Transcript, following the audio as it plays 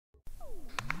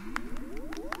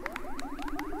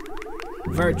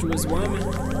Virtuous woman.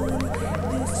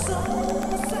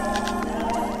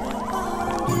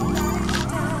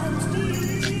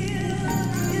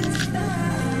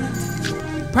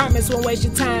 Promise won't waste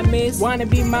your time, miss. Wanna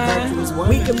be mine?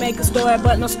 We can make a story,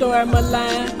 but no story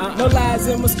malign. No lies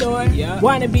in my story.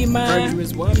 Wanna be mine?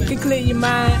 Virtuous woman. Can clear your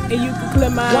mind, and you can clear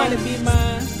mine. Wanna be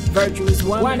mine? Virtuous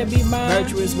woman. Wanna be mine?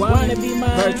 Virtuous woman. Wanna be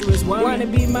mine? Virtuous woman. Wanna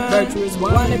be mine? Virtuous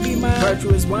woman. Wanna be mine?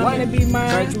 Virtuous woman. Wanna be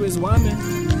mine? Virtuous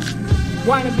woman.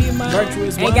 Wanna be mine?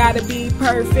 Virtuous woman. Ain't gotta be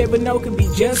perfect, but no, can be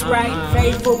just right.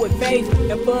 Faithful with faith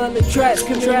and full of trust.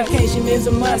 Communication is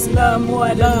a must. Love more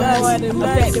than lust.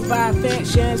 Affected by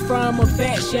affections from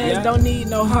affections. Don't need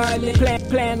no hardly.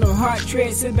 Plan on heart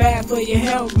tricks. It's bad for your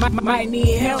health. Might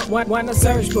need help. Wanna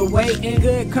search but waiting.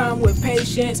 Good come with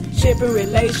patience. Shipping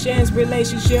relations.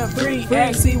 Relationship free.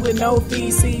 Taxi with no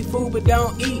fee. Seafood but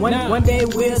don't eat. One day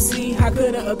we'll see how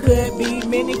coulda or could be.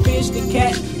 Many fish to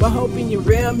catch, but hoping you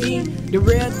real me. The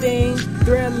real thing,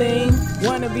 thrilling,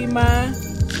 wanna be mine.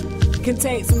 Can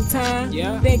take some time,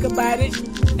 think about it,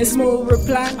 and smooth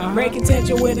reply. Breaking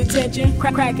tension with attention,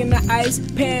 cracking the ice,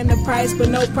 paying the price, but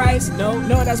no price. No,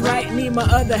 that's right, need my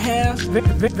other half.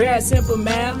 Very simple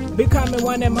math, becoming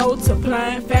one and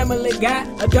multiplying. Family guy,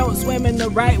 adult swim in the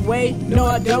right way. No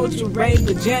adulterate,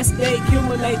 but just stay,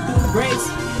 accumulate through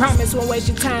grace. Promise won't waste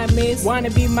your time, miss. Wanna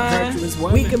be mine?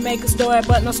 We can make a story,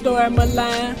 but no story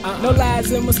malign. No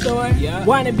lies in my story.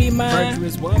 Wanna be mine?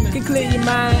 Virtuous woman. Can clear your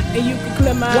mind, and you can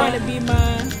clear mine. Wanna be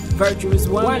mine? Virtuous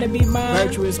woman. Wanna be mine?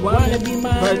 Virtuous woman. Wanna be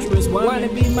mine? Virtuous woman. Wanna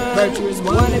be mine? Virtuous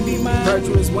woman. Wanna be mine?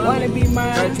 Virtuous woman. Wanna be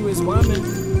mine? Virtuous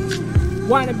woman.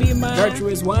 Wanna be mine?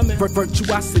 Virtuous woman.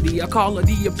 Virtuosity, I call her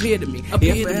the epitome.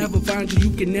 If I ever find you,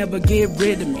 you can never get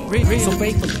rid of me. So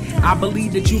faithfully, I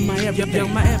believe that you my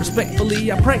everything.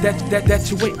 Respectfully, I pray that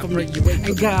you wait for me.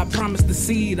 And God promised the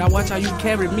seed. I watch how you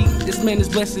carry me. This man is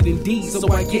blessed indeed.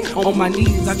 So I get on my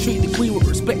knees. I treat the queen with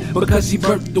respect because she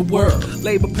birthed the world.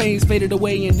 Labor pains faded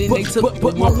away and then they took.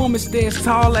 But my woman stands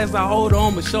tall as I hold her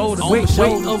on my shoulder. Weight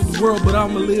of the world, but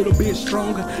I'm a little bit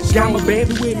stronger. Got my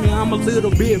baby with me, I'm a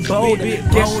little bit bolder.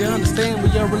 Guess you understand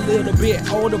when you're a little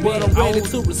bit older, but I'm ready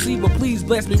to receive. But please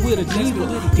bless me with a diva.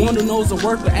 One who knows the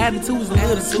work, the attitude's a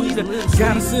little sweeter.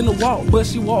 Got us in the walk, but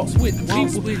she walks with the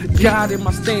people. God in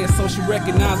my stance, so she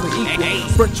recognizes her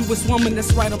equal. Virtuous woman,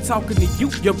 that's right, I'm talking to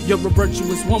you. You're a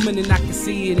virtuous woman, and I can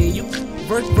see it in you.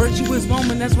 Virtuous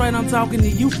woman, that's right, I'm talking to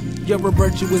you. You're a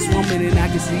virtuous woman, and I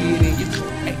can see it in you.